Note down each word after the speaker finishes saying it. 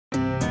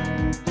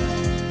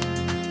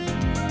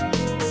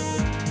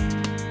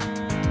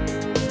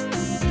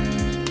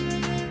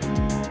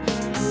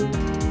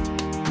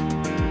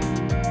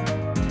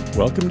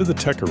Welcome to the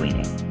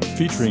TechArena,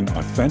 featuring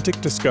authentic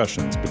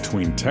discussions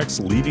between tech's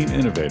leading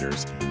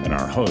innovators and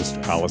our host,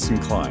 Allyson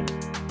Klein.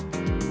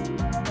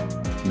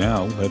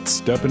 Now, let's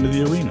step into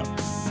the arena.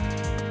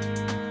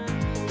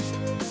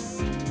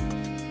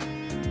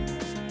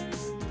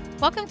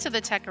 Welcome to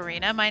the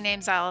TechArena. My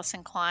name's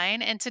Allyson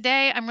Klein, and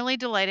today I'm really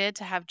delighted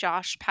to have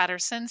Josh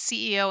Patterson,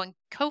 CEO and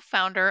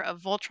co-founder of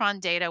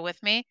Voltron Data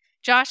with me.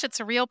 Josh, it's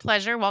a real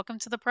pleasure. Welcome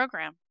to the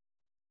program.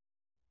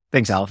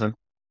 Thanks, Allyson.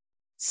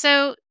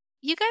 So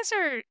you guys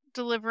are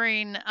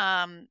delivering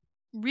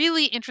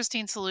really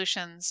interesting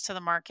solutions to the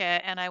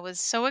market, and I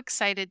was so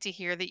excited to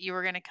hear that you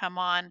were going to come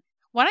on.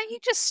 Why don't you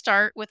just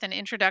start with an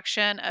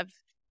introduction of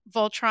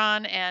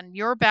Voltron and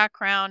your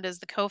background as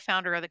the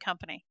co-founder of the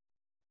company?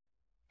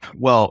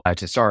 Well,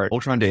 to start,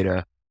 Voltron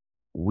Data,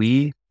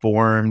 we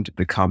formed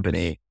the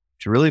company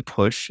to really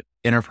push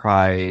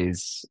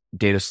enterprise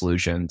data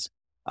solutions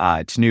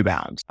to new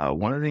bounds.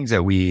 One of the things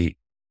that we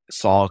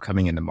saw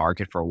coming in the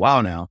market for a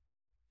while now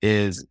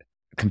is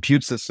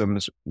compute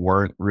systems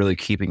weren't really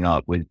keeping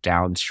up with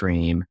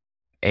downstream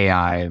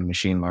AI,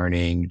 machine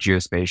learning,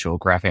 geospatial,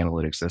 graph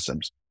analytics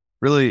systems.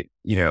 Really,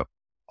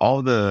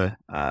 all the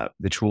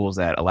tools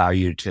that allow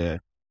you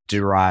to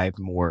derive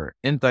more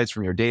insights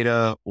from your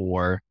data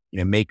or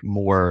make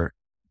more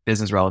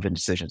business relevant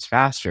decisions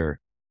faster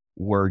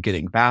were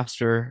getting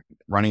faster,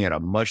 running at a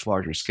much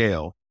larger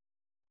scale.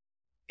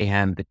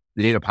 And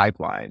the data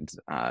pipelines,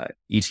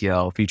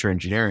 ETL, feature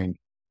engineering,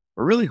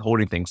 were really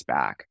holding things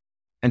back.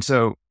 And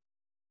so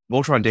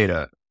Voltron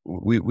Data,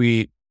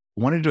 we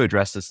wanted to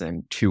address this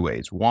in two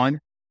ways. One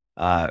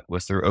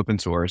was through open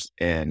source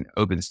and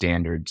open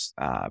standards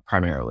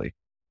primarily,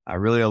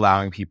 really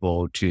allowing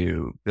people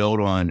to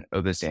build on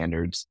open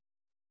standards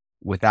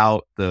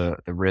without the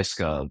risk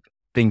of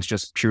things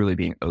just purely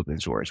being open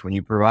source. When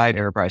you provide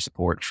enterprise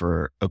support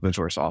for open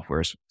source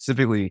software,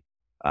 specifically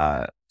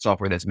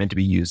software that's meant to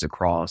be used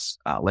across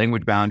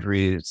language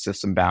boundaries,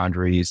 system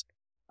boundaries,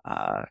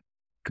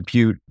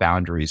 compute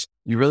boundaries,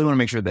 you really want to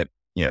make sure that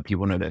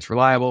people know that it's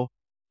reliable,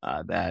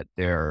 that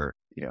there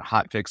are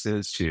hot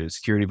fixes to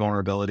security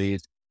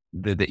vulnerabilities,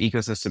 the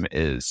ecosystem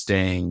is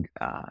staying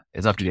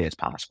as up to date as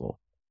possible.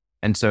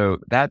 And so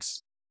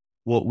that's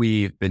what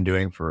we've been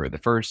doing for the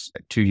first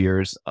 2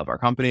 years of our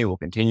company. We'll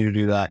continue to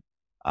do that.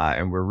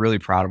 And we're really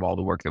proud of all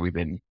the work that we've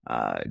been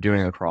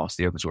doing across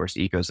the open source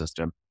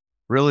ecosystem,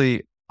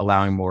 really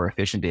allowing more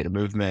efficient data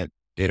movement,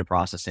 data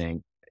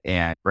processing,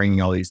 and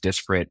bringing all these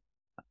disparate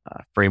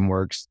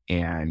frameworks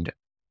and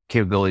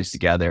capabilities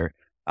together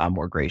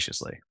more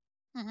graciously.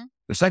 Mm-hmm.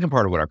 The second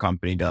part of what our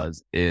company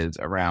does is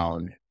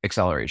around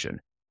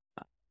acceleration,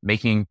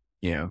 making,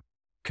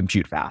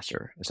 compute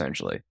faster,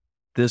 essentially.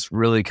 This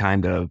really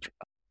kind of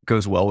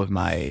goes well with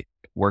my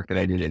work that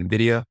I did at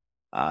NVIDIA.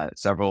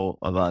 Several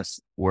of us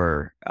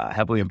were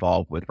heavily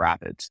involved with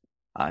Rapids.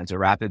 And so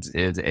Rapids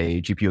is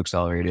a GPU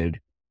accelerated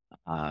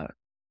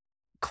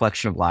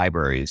collection of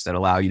libraries that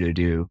allow you to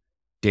do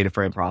data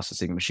frame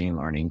processing, machine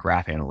learning,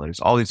 graph analytics,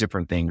 all these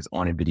different things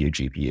on NVIDIA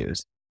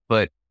GPUs.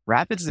 But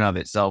Rapids in of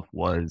itself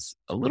was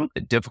a little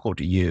bit difficult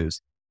to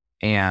use,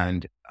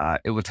 and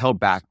it was held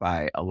back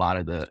by a lot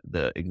of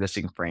the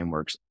existing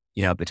frameworks,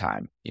 at the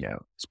time.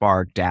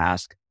 Spark,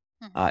 Dask,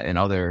 and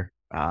other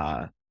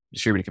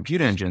distributed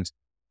compute engines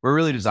were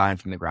really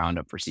designed from the ground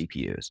up for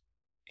CPUs.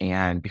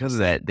 And because of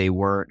that, they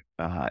weren't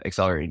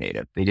accelerator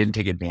native. They didn't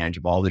take advantage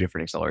of all the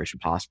different acceleration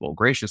possible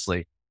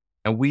graciously.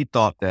 And we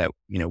thought that,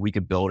 we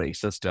could build a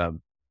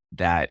system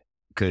that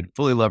could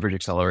fully leverage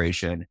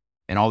acceleration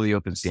and all the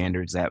open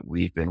standards that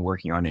we've been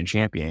working on and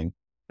championing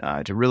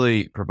to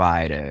really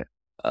provide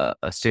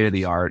a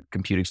state-of-the-art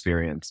compute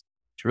experience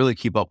to really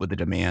keep up with the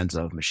demands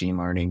of machine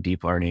learning,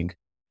 deep learning,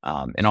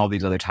 and all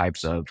these other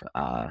types of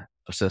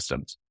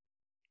systems.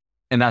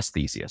 And that's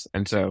Theseus.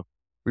 And so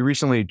we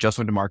recently just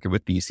went to market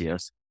with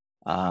Theseus.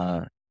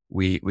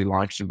 We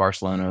launched in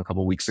Barcelona a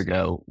couple of weeks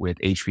ago with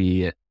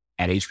HP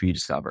at HP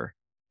Discover.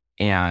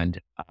 And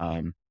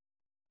we're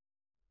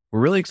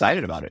really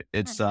excited about it.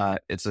 It's a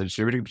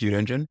distributed compute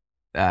engine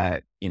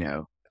that,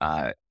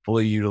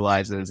 fully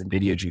utilizes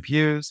NVIDIA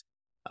GPUs,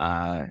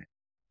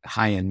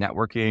 high-end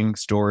networking,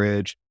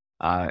 storage.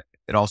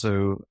 It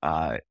also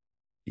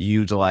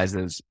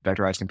utilizes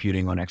vectorized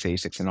computing on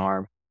x86 and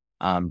ARM.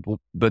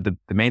 But the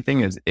main thing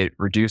is it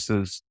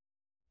reduces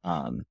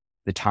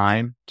the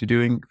time to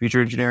doing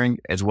feature engineering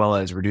as well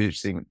as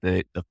reducing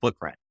the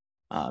footprint.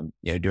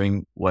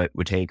 Doing what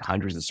would take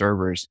hundreds of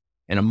servers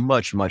in a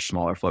much, much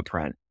smaller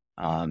footprint,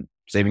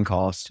 saving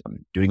costs,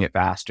 doing it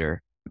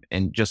faster,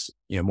 and just,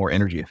 more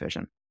energy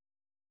efficient.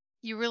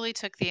 You really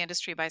took the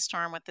industry by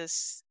storm with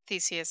this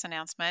Theseus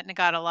announcement, and it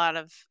got a lot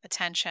of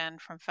attention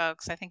from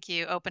folks. I think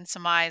you opened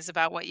some eyes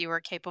about what you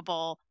were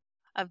capable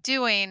of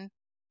doing.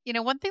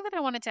 One thing that I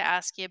wanted to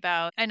ask you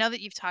about, I know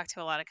that you've talked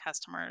to a lot of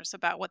customers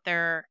about what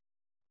they're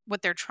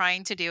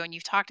trying to do, and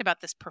you've talked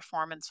about this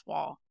performance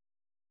wall.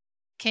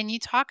 Can you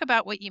talk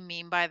about what you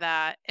mean by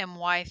that and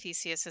why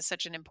Theseus is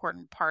such an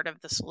important part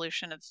of the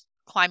solution of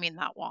climbing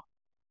that wall,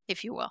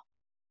 if you will?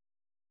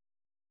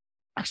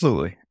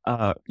 Absolutely.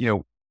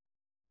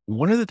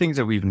 One of the things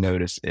that we've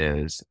noticed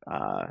is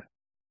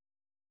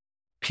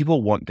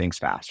people want things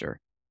faster.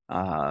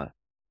 Uh,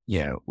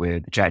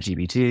 with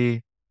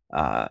ChatGPT,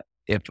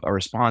 if a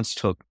response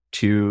took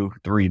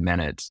 2-3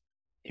 minutes,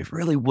 it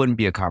really wouldn't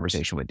be a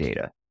conversation with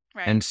data.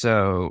 Right. And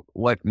so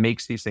what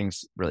makes these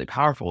things really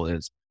powerful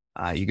is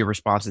you get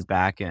responses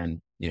back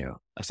in,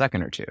 a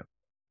second or two.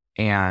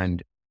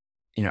 And,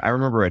 I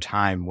remember a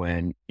time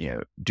when,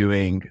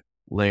 doing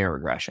linear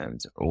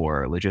regressions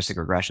or logistic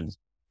regressions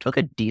took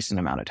a decent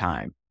amount of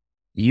time.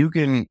 You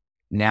can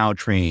now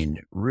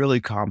train really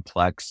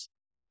complex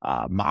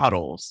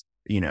models,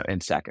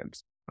 in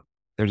seconds.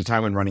 There's a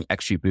time when running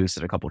XGBoost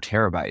at a couple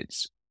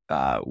terabytes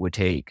would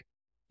take,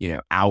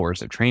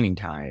 hours of training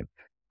time,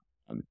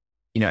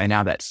 and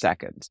now that's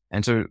seconds.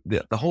 And so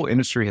the whole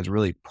industry has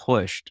really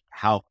pushed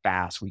how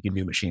fast we can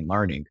do machine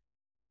learning.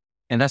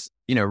 And that's,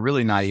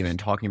 really not even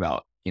talking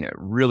about,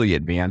 really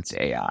advanced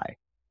AI.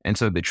 And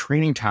so the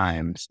training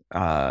times,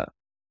 of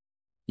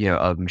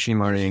machine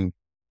learning,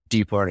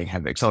 deep learning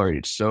have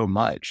accelerated so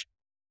much.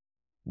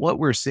 What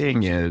we're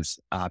seeing is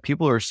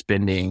people are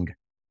spending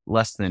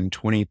less than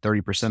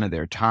 20-30% of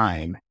their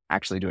time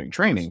actually doing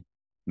training.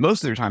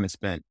 Most of their time is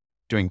spent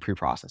doing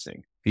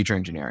pre-processing, feature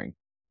engineering,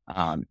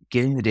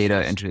 getting the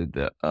data into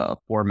the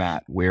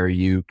format where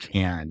you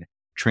can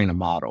train a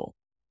model.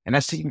 And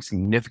that's taking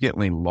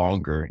significantly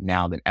longer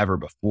now than ever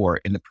before.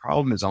 And the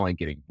problem is only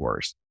getting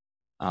worse.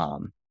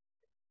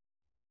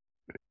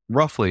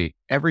 Roughly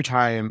every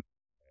time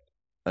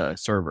a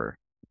server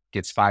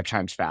gets 5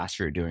 times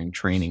faster at doing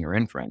training or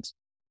inference,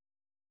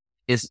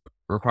 is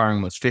requiring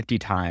almost 50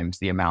 times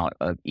the amount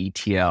of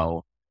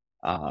ETL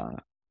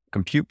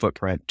compute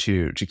footprint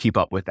to keep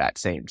up with that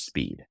same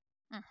speed.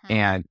 Mm-hmm.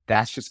 And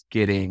that's just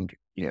getting,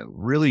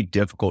 really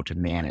difficult to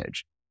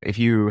manage. If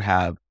you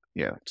have,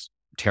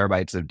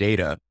 terabytes of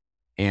data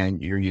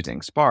and you're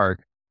using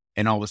Spark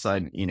and all of a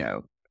sudden,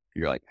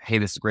 you're like, hey,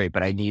 this is great,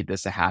 but I need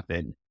this to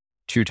happen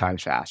 2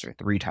 times faster,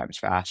 3 times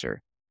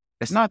faster.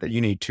 It's not that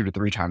you need 2 to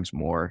 3 times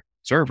more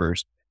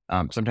servers.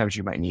 Sometimes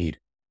you might need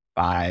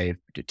 5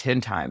 to 10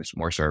 times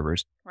more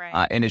servers.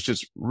 Right. And it's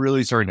just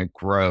really starting to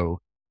grow,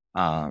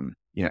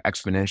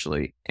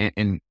 exponentially.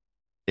 And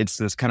it's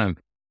this kind of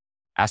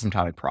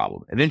asymptotic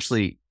problem.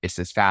 Eventually, it's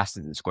as fast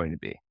as it's going to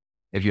be.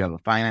 If you have a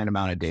finite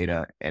amount of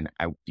data and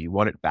you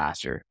want it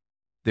faster,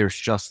 there's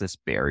just this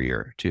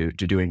barrier to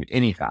doing it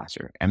any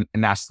faster. And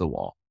that's the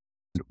wall.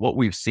 And what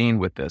we've seen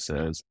with this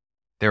is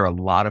there are a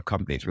lot of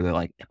companies where they're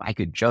like, if I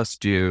could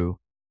just do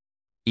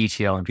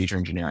ETL and feature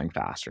engineering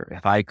faster,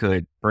 if I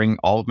could bring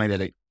all of my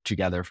data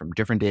together from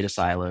different data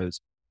silos,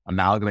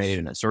 amalgamate it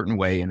in a certain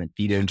way, and then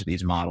feed it into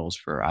these models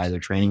for either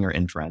training or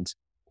inference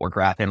or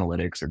graph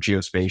analytics or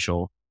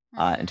geospatial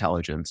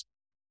intelligence,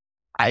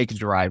 I could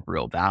derive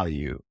real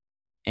value.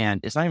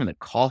 And it's not even the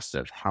cost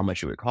of how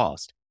much it would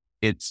cost.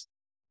 It's,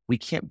 we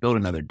can't build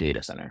another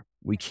data center.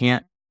 We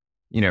can't,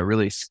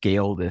 really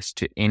scale this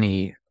to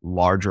any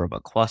larger of a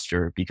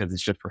cluster because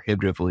it's just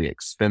prohibitively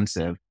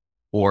expensive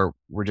or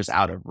we're just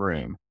out of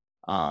room.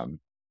 And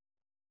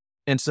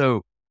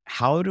so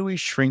how do we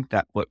shrink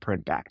that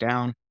footprint back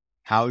down?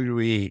 How do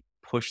we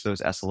push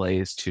those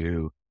SLAs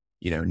to,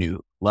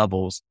 new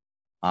levels?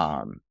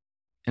 And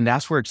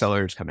that's where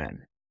accelerators come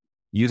in.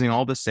 Using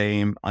all the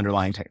same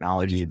underlying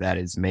technology that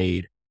is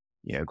made,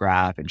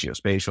 graph and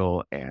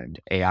geospatial and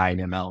AI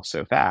and ML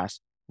so fast,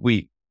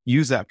 we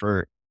use that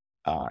for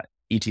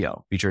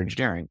ETL, feature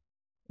engineering.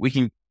 We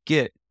can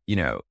get,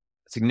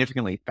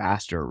 significantly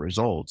faster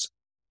results,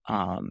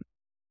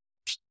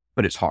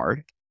 but it's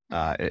hard.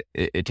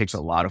 It takes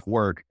a lot of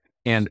work.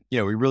 And, we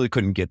really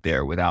couldn't get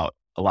there without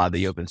a lot of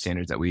the open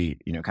standards that we,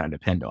 kind of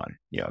depend on,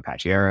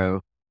 Apache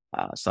Arrow,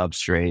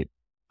 Substrate,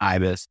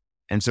 IBIS.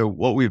 And so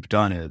what we've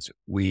done is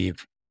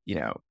we've,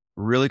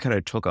 really kind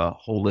of took a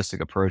holistic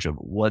approach of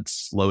what's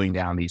slowing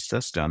down these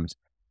systems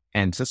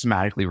and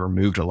systematically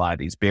removed a lot of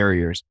these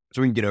barriers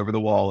so we can get over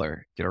the wall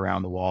or get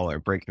around the wall or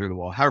break through the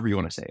wall, however you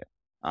want to say it.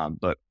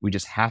 But we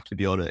just have to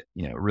be able to,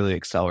 really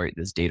accelerate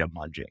this data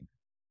munging.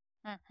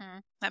 Mm-hmm.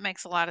 That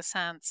makes a lot of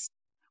sense.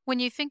 When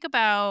you think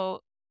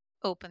about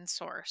open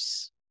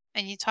source,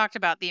 and you talked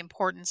about the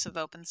importance of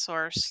open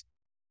source,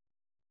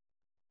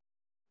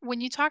 when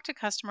you talk to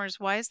customers,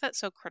 why is that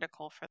so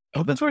critical for them?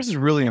 Open source is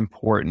really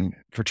important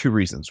for 2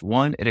 reasons.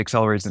 One, it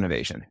accelerates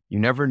innovation. You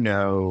never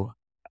know,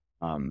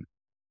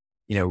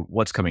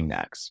 what's coming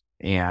next.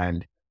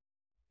 And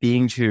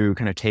being to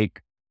kind of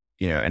take,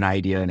 an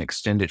idea and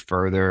extend it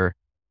further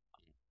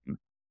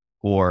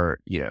or,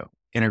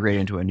 integrate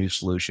into a new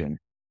solution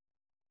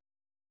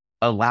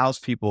allows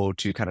people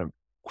to kind of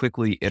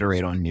quickly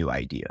iterate on new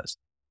ideas.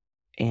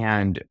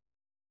 And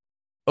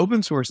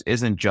open source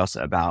isn't just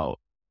about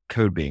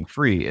code being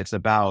free. It's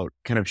about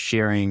kind of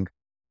sharing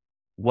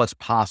what's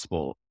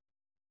possible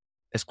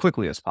as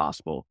quickly as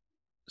possible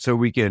so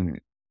we can,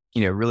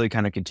 really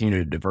kind of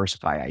continue to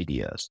diversify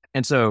ideas.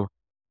 And so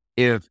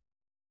if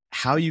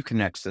how you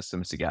connect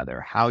systems together,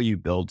 how you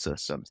build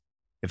systems,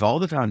 if all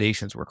the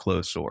foundations were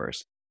closed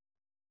source,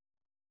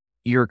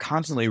 you're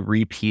constantly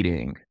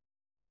repeating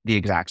the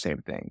exact same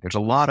thing. There's a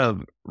lot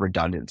of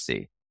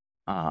redundancy.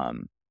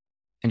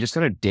 and just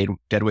kind of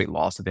dead weight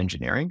loss of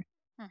engineering.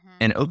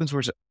 And open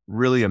source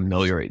really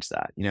ameliorates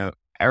that.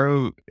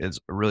 Arrow is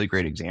a really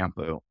great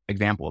example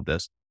of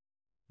this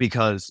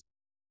because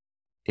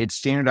it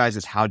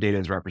standardizes how data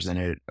is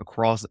represented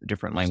across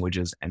different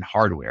languages and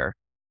hardware.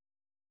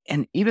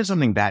 And even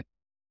something that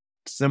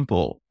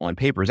simple on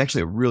paper is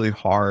actually a really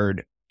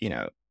hard,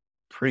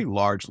 pretty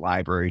large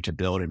library to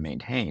build and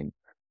maintain,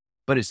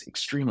 but it's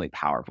extremely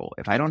powerful.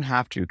 If I don't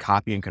have to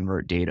copy and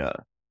convert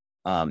data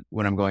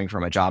when I'm going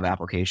from a Java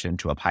application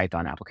to a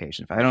Python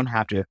application, if I don't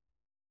have to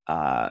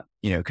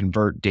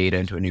convert data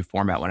into a new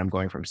format when I'm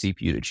going from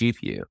CPU to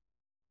GPU,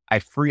 I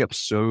free up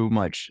so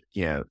much,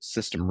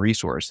 system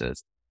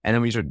resources. And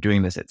then when you start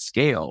doing this at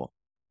scale,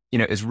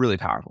 it's really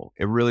powerful.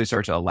 It really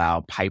starts to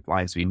allow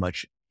pipelines to be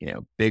much,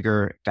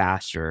 bigger,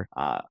 faster,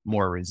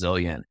 more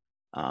resilient.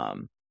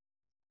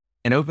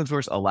 And open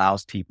source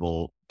allows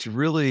people to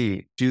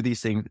really do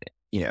these things,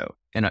 in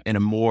a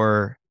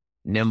more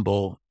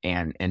nimble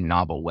and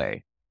novel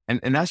way.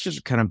 And that's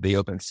just kind of the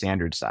open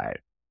standard side.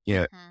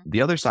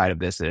 The other side of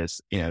this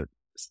is,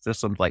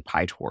 systems like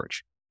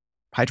PyTorch.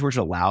 PyTorch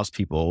allows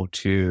people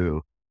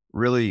to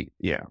really,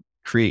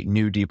 create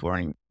new deep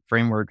learning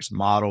frameworks,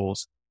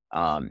 models.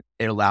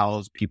 It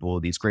allows people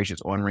these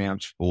gracious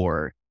on-ramps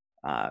for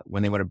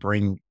when they want to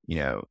bring,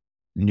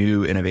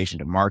 new innovation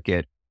to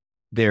market.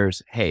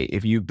 There's, hey,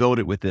 if you build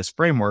it with this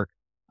framework,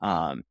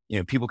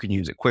 people can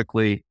use it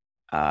quickly.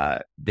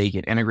 They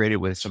can integrate it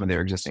with some of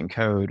their existing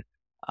code.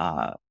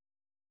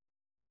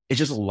 It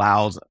just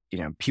allows,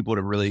 people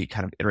to really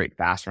kind of iterate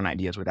faster on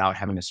ideas without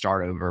having to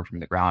start over from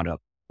the ground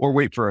up or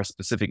wait for a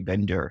specific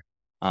vendor,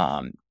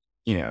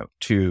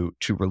 to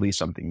release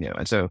something new.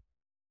 And so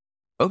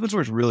open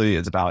source really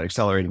is about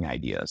accelerating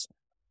ideas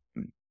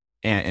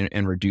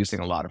and reducing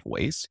a lot of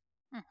waste.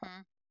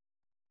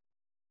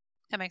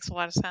 That makes a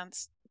lot of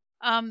sense.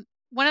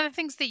 One of the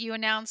things that you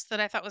announced that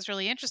I thought was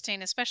really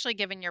interesting, especially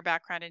given your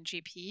background in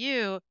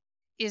GPU,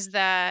 is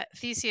that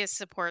Theseus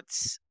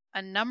supports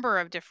a number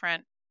of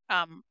different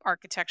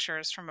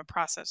architectures from a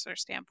processor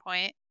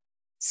standpoint,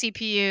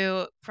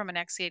 CPU from an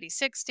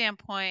x86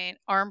 standpoint,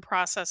 ARM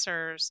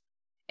processors,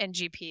 and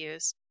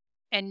GPUs.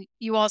 And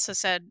you also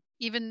said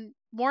even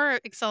more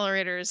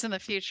accelerators in the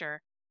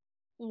future.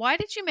 Why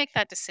did you make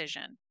that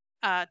decision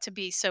to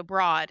be so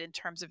broad in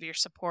terms of your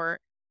support?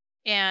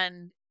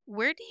 And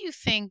where do you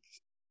think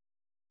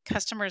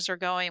customers are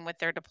going with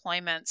their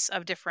deployments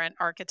of different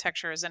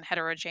architectures and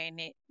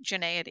heterogeneity?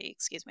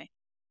 Excuse me.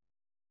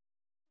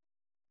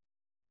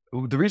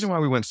 The reason why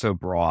we went so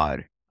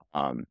broad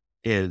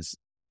is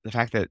the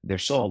fact that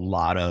there's still a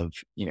lot of,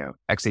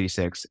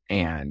 x86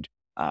 and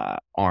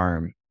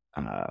ARM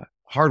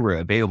hardware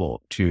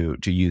available to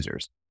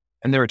users.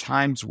 And there are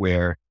times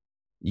where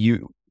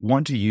you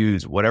want to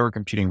use whatever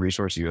computing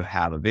resource you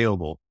have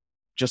available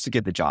just to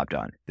get the job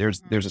done.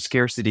 There's a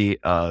scarcity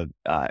of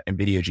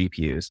NVIDIA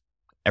GPUs.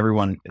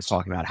 Everyone is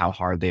talking about how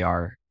hard they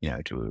are,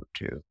 to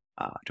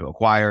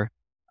acquire.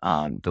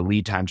 The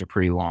lead times are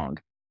pretty long,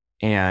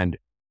 and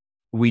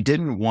we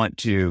didn't want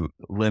to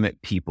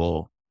limit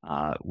people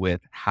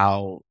with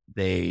how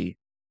they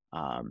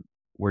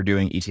were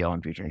doing ETL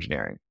and feature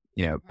engineering.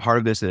 Part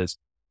of this is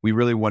we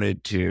really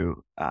wanted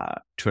to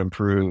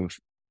improve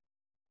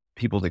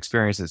people's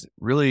experiences,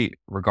 really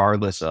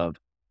regardless of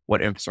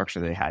what infrastructure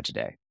they had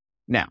today.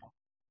 Now,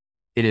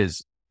 it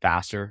is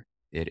faster,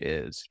 it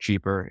is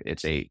cheaper,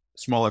 it's a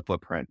smaller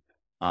footprint.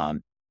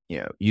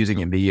 Using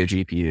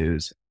NVIDIA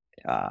GPUs,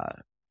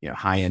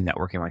 high-end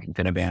networking like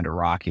InfiniBand or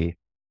Rocky.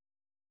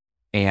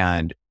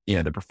 And,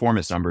 the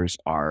performance numbers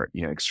are,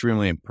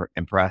 extremely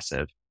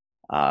impressive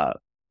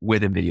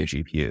with NVIDIA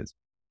GPUs.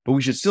 But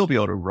we should still be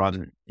able to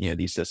run,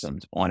 these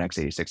systems on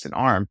x86 and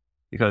ARM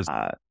because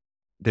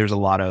there's a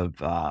lot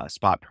of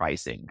spot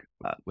pricing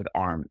with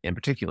ARM in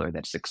particular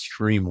that's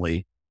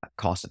extremely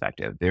cost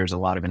effective. There's a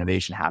lot of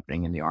innovation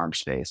happening in the ARM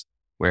space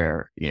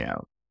where,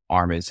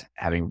 ARM is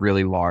having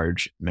really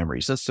large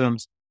memory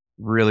systems,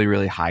 really,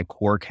 really high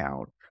core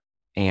count.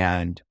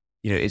 And,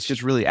 it's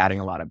just really adding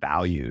a lot of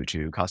value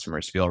to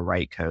customers to be able to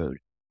write code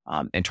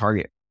and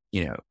target,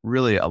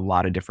 really a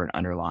lot of different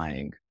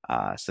underlying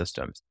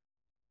systems.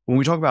 When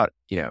we talk about,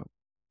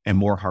 and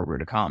more hardware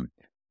to come,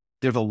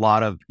 there's a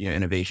lot of,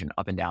 innovation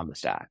up and down the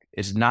stack.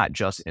 It's not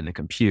just in the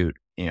compute,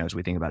 as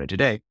we think about it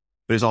today,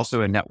 but it's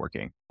also in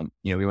networking.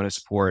 We want to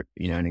support,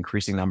 an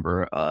increasing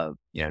number of,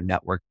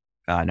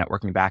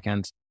 networking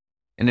backends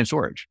and in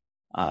storage,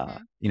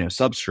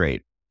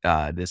 Substrate,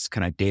 this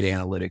kind of data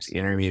analytics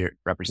intermediate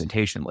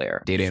representation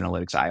layer, data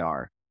analytics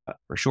IR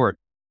for short,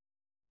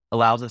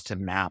 allows us to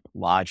map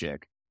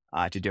logic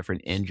to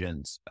different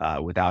engines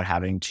without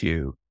having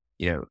to,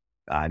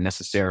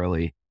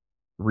 necessarily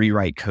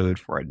rewrite code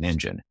for an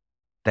engine.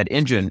 That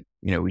engine,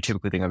 we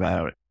typically think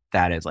about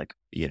that as like,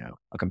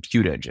 a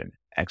compute engine,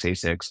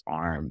 x86,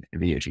 ARM,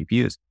 NVIDIA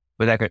GPUs,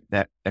 but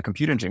that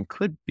compute engine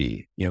could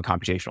be,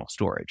 computational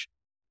storage.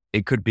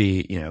 It could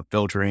be,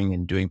 filtering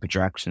and doing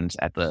projections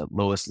at the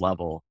lowest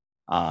level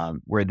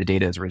where the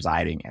data is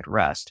residing at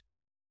rest.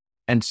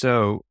 And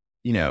so,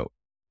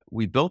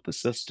 we built the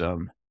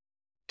system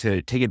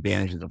to take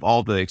advantage of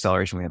all the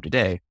acceleration we have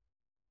today.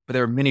 But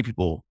there are many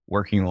people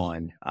working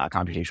on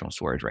computational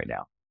storage right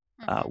now.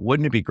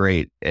 Wouldn't it be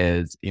great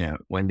is,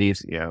 when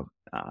these,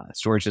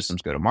 storage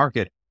systems go to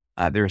market,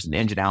 there's an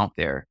engine out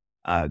there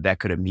that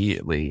could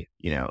immediately,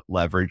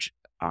 leverage,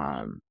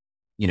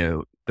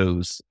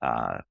 those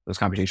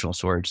computational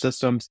storage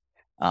systems.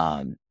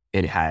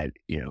 It had,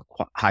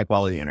 high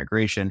quality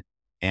integration,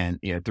 and,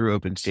 through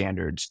open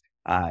standards,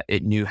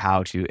 it knew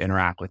how to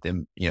interact with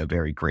them,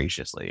 very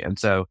graciously. And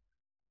so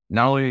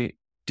not only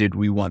did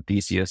we want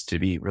Theseus to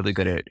be really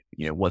good at,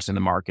 what's in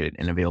the market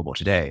and available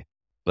today,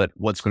 but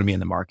what's going to be in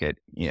the market,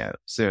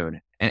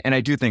 soon. And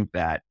I do think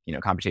that,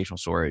 computational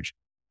storage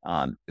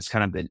is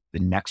kind of the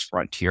next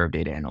frontier of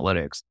data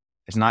analytics.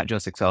 It's not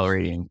just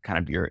accelerating kind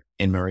of your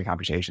in-memory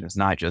computation. It's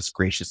not just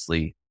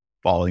graciously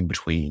falling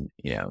between,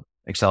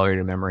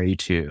 accelerated memory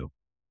to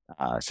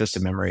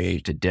system memory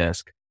to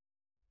disk,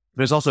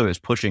 but it's also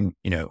pushing,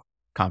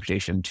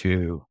 computation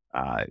to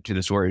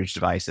the storage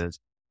devices,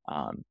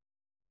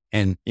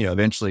 and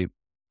eventually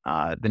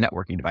the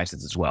networking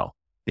devices as well.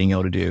 Being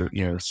able to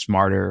do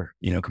smarter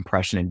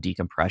compression and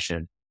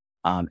decompression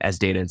as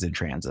data is in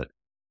transit.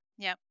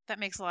 Yep, that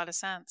makes a lot of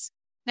sense.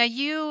 Now,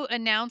 you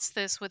announced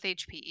this with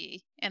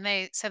HPE, and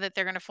they said that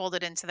they're going to fold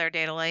it into their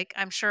data lake.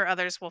 I'm sure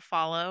others will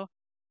follow.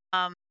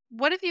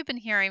 What have you been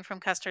hearing from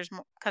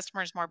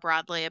customers more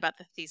broadly about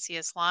the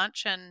Theseus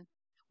launch, and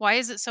why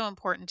is it so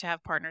important to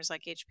have partners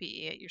like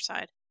HPE at your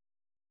side?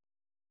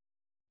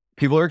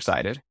 People are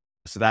excited,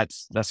 so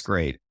that's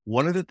great.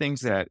 One of the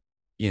things that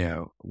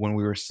when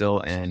we were still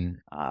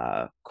in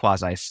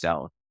quasi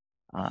stealth,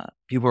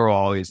 people were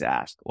always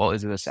asked, "Well,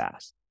 is it a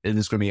SaaS? Is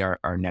this going to be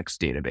our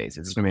next database?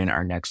 Is this going to be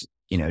our next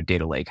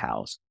data lake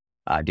house,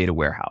 data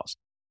warehouse?"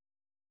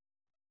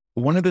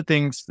 One of the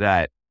things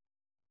that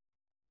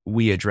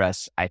we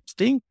address, I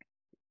think,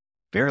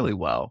 fairly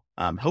well,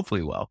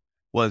 hopefully well,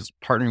 was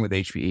partnering with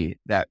HPE.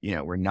 That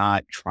we're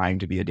not trying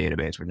to be a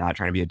database, we're not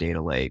trying to be a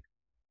data lake.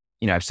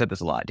 I've said this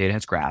a lot. Data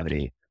has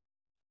gravity,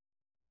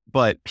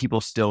 but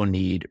people still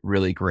need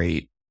really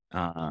great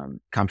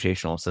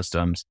computational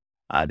systems.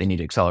 They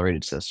need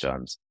accelerated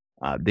systems.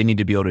 They need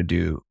to be able to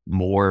do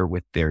more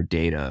with their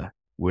data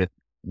with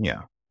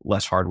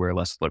less hardware,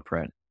 less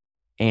footprint.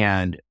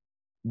 And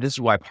this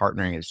is why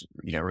partnering is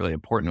really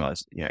important to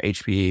us.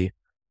 HPE,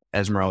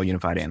 Esmeralda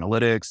Unified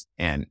Analytics,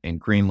 and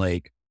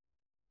GreenLake,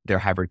 their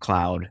hybrid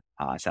cloud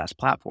SaaS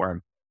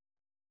platform,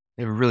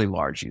 they have really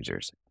large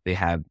users. They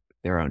have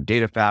their own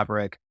data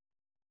fabric.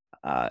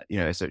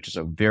 It's just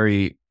a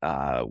very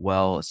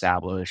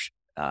well-established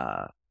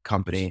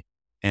company,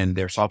 and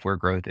their software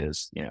growth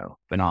is,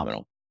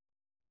 phenomenal.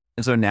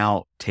 And so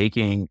now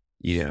taking,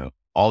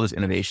 all this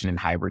innovation in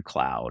hybrid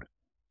cloud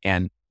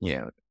and,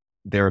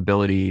 their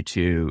ability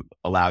to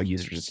allow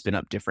users to spin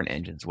up different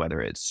engines,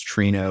 whether it's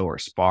Trino or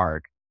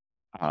Spark,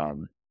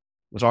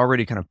 was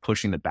already kind of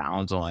pushing the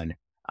bounds on,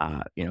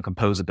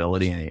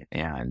 composability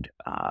and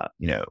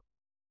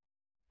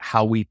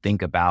how we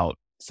think about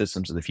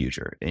systems of the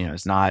future.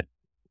 It's not,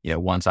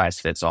 one size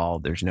fits all.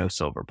 There's no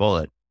silver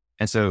bullet.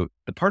 And so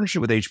the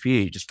partnership with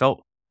HPE just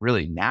felt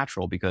really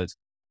natural because,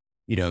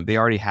 they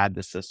already had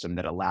this system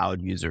that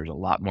allowed users a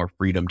lot more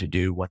freedom to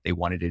do what they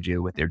wanted to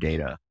do with their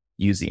data,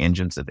 use the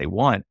engines that they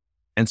want.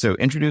 And so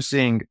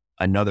introducing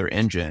another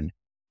engine,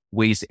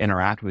 ways to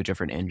interact with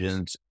different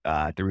engines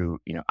through,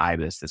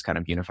 IBIS, this kind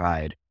of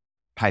unified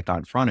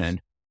Python front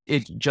end,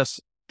 it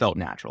just felt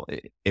natural.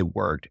 It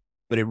worked,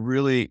 but it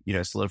really,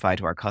 solidified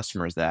to our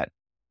customers that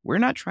we're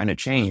not trying to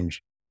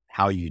change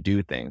how you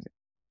do things.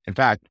 In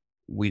fact,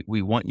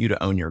 we want you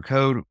to own your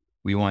code.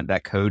 We want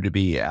that code to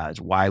be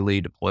as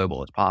widely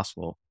deployable as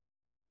possible.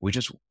 We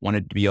just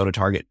wanted to be able to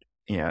target,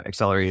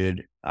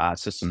 accelerated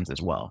systems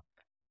as well.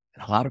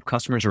 And a lot of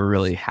customers are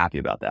really happy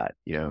about that.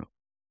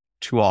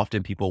 Too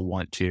often people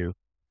want to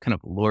kind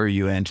of lure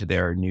you into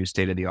their new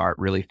state-of-the-art,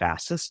 really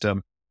fast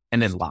system and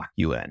then lock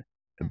you in,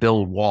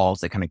 build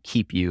walls that kind of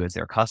keep you as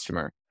their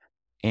customer.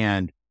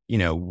 And,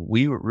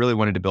 we really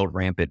wanted to build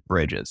rampant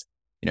bridges.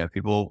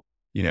 People,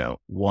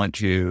 want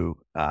to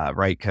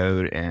write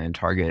code and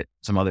target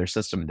some other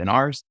system than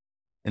ours,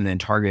 and then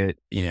target,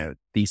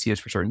 Theseus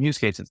for certain use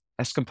cases.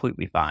 That's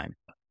completely fine.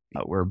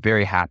 We're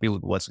very happy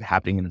with what's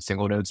happening in the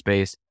single node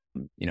space.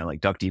 Like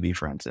DuckDB,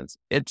 for instance,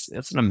 it's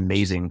an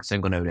amazing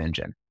single node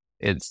engine.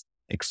 It's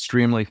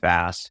extremely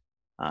fast.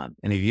 And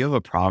if you have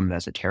a problem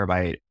that's a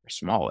terabyte or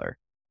smaller,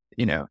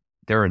 there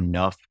are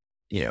enough,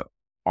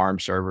 ARM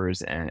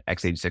servers and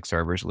x86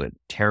 servers with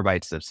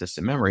terabytes of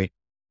system memory.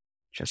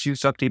 Just use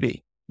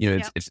DuckDB.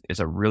 It's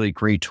a really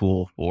great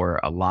tool for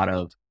a lot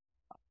of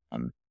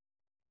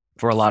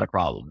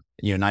problems.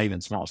 Not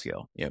even small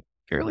scale.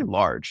 Fairly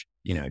large,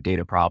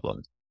 data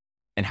problems.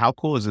 And how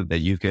cool is it that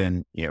you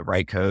can,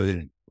 write code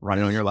and run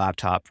it on your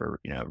laptop for,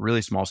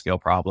 really small scale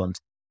problems,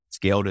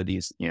 scale to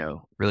these,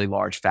 really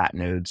large fat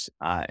nodes,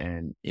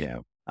 and,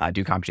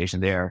 do computation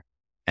there.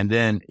 And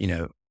then,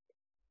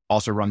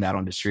 also run that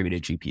on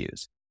distributed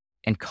GPUs.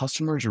 And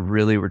customers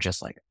really were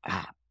just like,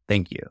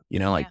 thank you.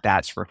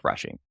 That's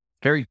refreshing.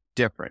 very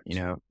different.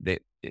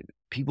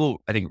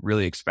 People, I think,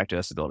 really expected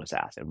us to build a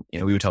SaaS. And,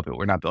 we would tell people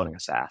we're not building a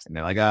SaaS. And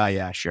they're like, oh,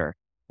 yeah, sure.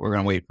 We're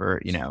going to wait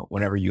for,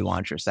 whenever you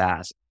launch your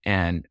SaaS.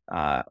 And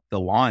the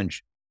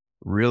launch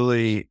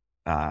really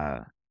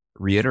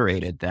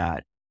reiterated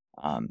that,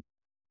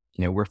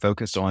 we're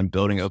focused on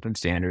building open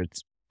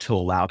standards to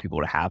allow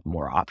people to have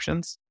more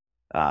options,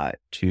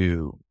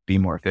 to be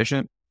more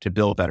efficient, to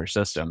build better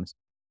systems,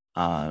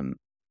 but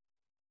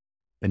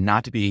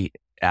not to be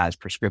as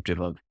prescriptive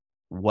of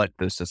what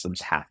those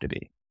systems have to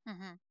be.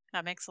 Mm-hmm.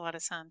 That makes a lot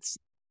of sense.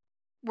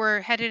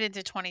 We're headed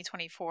into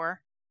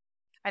 2024.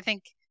 I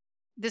think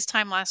this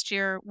time last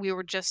year, we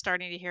were just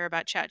starting to hear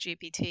about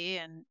ChatGPT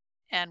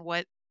and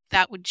what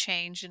that would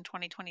change in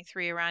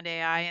 2023 around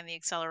AI and the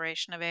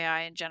acceleration of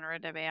AI and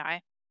generative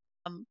AI.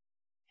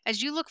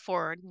 As you look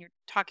forward and you're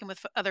talking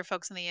with other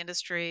folks in the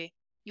industry,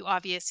 you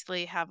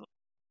obviously have,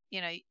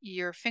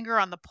 your finger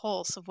on the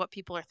pulse of what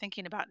people are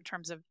thinking about in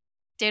terms of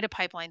data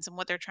pipelines and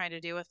what they're trying to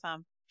do with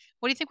them.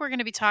 What do you think we're going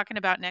to be talking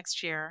about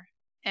next year?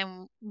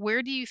 And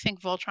where do you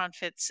think Voltron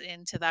fits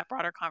into that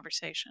broader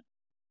conversation?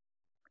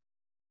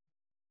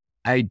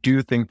 I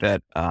do think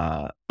that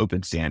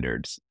open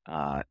standards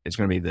is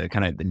going to be the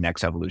kind of the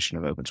next evolution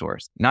of open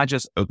source. Not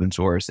just open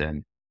source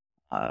and,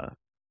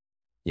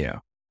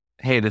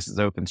 hey, this is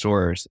open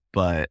source,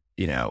 but,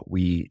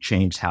 we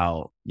changed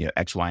how,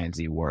 X, Y, and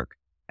Z work.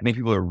 I think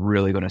people are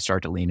really going to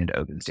start to lean into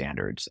open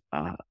standards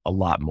a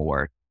lot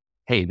more.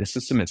 Hey, this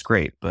system is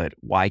great, but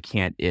why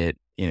can't it,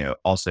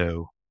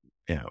 also,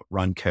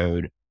 run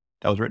code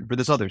that was written for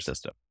this other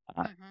system?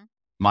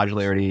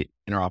 Modularity,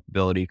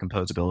 interoperability,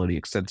 composability,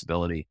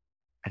 extensibility.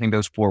 I think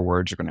those 4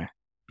 words are going to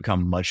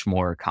become much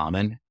more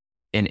common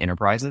in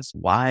enterprises.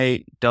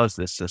 Why does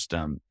this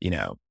system,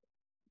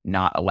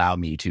 not allow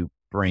me to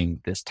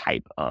bring this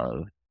type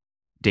of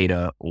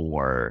data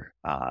or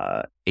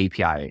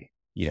API,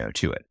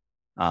 to it?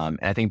 And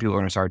I think people are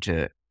going to start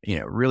to,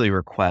 really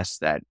request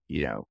that,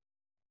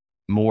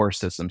 more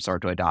systems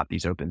start to adopt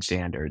these open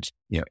standards,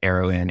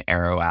 arrow in,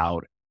 arrow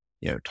out,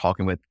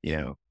 talking with,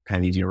 kind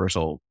of these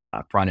universal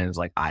front ends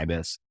like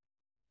IBIS.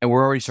 And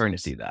we're already starting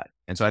to see that.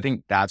 And so I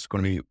think that's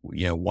going to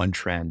be, one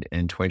trend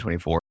in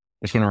 2024.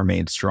 It's going to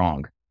remain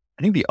strong.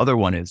 I think the other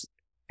one is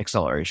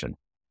acceleration.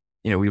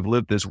 We've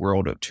lived this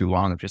world of too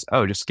long of just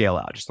scale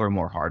out, just throw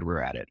more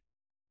hardware at it.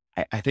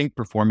 I think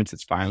performance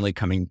is finally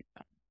coming,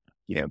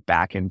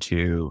 back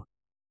into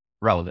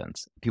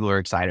relevance. People are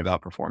excited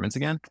about performance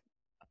again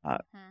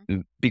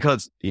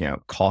because,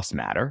 costs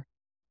matter.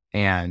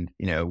 And,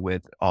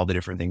 with all the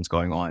different things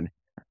going on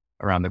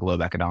around the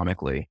globe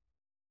economically,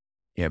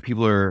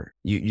 people are,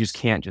 you just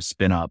can't just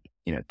spin up,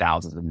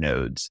 thousands of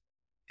nodes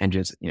and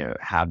just,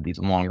 have these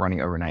long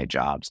running overnight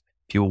jobs.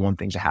 People want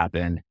things to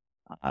happen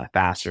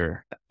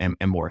faster and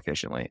more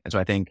efficiently. And so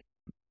I think,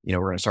 we're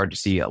going to start to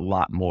see a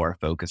lot more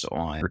focus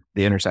on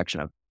the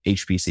intersection of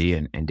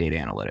HPC and data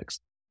analytics.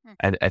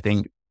 I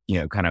think,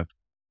 kind of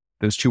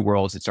those two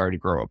worlds that started to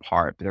grow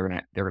apart, but they're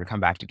going to come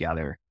back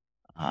together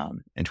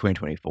in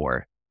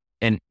 2024.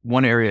 And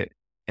one area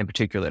in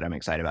particular that I'm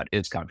excited about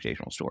is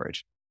computational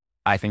storage.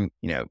 I think,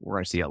 we're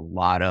going to see a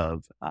lot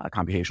of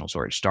computational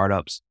storage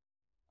startups,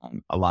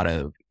 a lot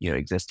of,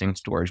 existing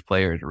storage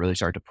players really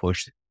start to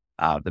push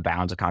the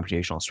bounds of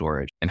computational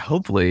storage. And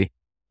hopefully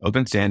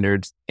open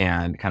standards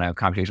and kind of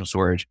computational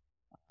storage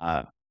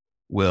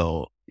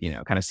will,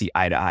 kind of see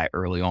eye to eye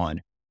early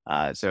on.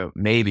 So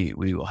maybe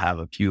we will have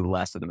a few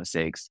less of the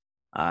mistakes,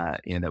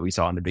 that we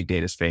saw in the big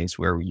data space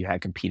where you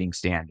had competing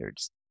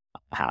standards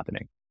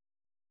happening.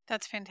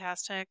 That's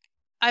fantastic.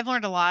 I've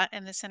learned a lot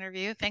in this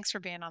interview. Thanks for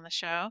being on the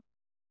show.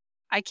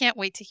 I can't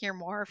wait to hear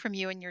more from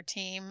you and your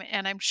team.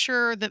 And I'm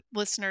sure that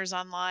listeners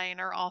online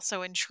are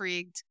also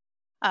intrigued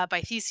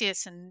by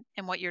Theseus and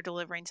what you're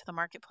delivering to the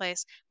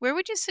marketplace. Where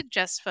would you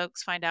suggest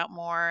folks find out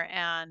more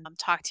and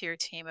talk to your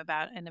team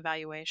about an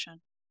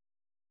evaluation?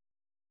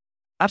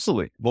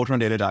 Absolutely.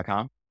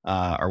 VoltronData.com,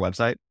 our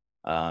website.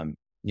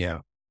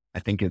 I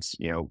think it's,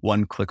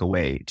 one click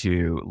away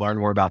to learn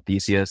more about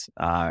Theseus,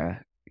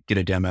 get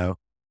a demo.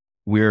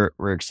 We're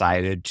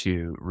excited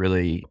to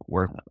really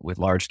work with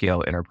large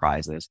scale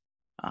enterprises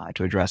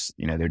to address,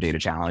 their data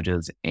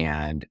challenges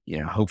and,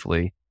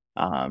 hopefully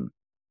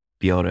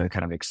be able to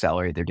kind of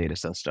accelerate their data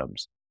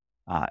systems,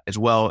 as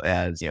well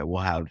as,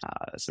 we'll have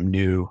some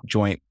new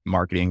joint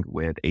marketing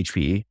with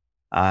HPE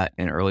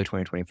in early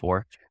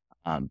 2024.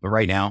 But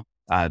right now,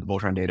 the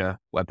Voltron Data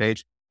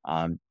webpage,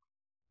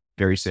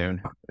 very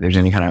soon, if there's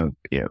any kind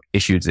of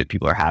issues that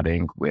people are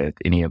having with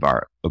any of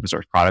our open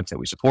source products that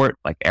we support,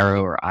 like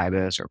Arrow or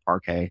IBIS or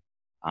Parquet,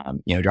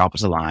 drop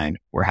us a line.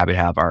 We're happy to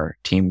have our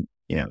team,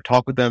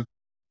 talk with them,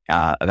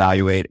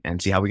 evaluate,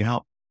 and see how we can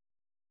help.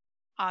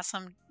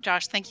 Awesome.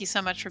 Josh, thank you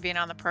so much for being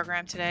on the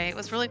program today. It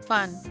was really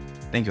fun.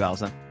 Thank you,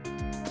 Allyson.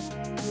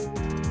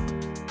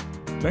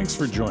 Thanks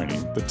for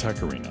joining the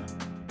Tech Arena.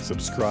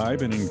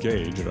 Subscribe and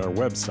engage at our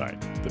website,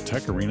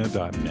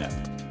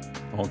 thetecharena.net.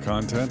 All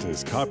content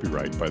is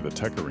copyright by the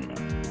Tech Arena.